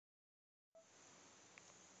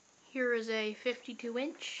Here is a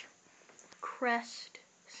 52-inch Crest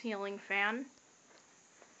ceiling fan.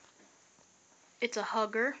 It's a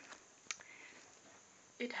hugger.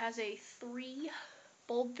 It has a 3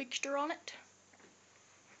 bulb fixture on it.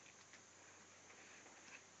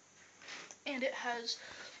 And it has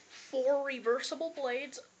 4 reversible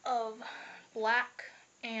blades of black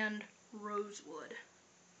and rosewood.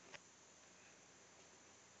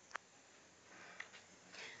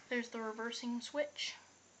 There's the reversing switch.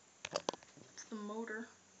 It's the motor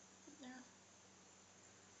there.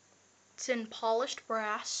 It's in polished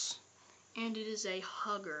brass, and it is a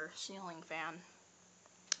hugger ceiling fan.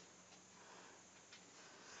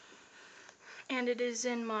 And it is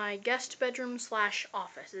in my guest bedroom /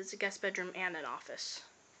 office. It's a guest bedroom and an office.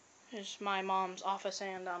 There's my mom's office,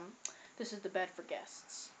 and this is the bed for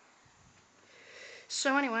guests.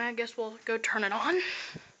 So anyway, I guess we'll go turn it on.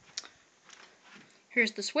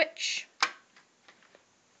 Here's the switch.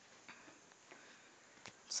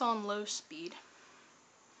 It's on low speed.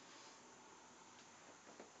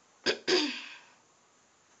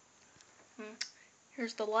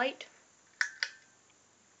 Here's the light.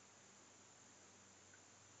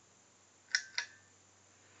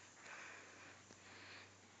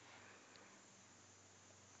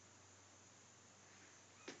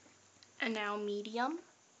 And now medium.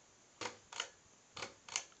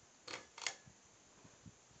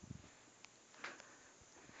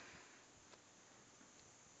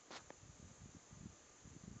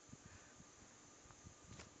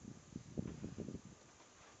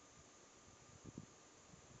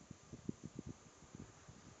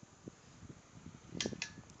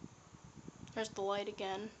 There's the light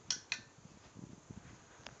again.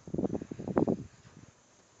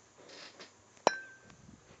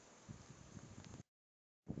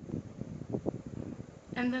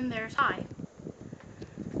 And then there's high.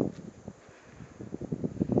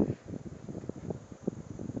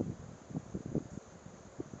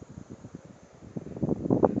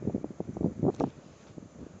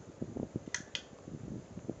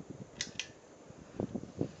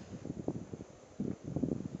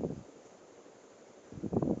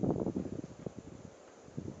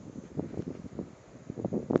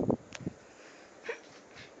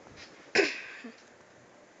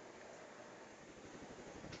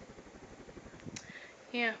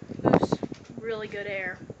 Yeah, it was really good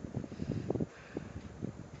air.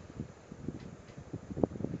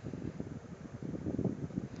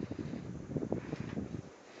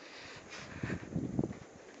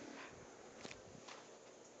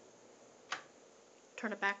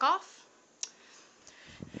 Turn it back off.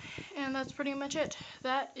 And that's pretty much it.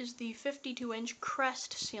 That is the 52-inch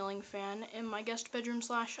Crest ceiling fan in my guest bedroom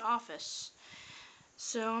 / office.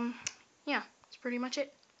 So, yeah, that's pretty much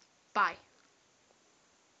it. Bye.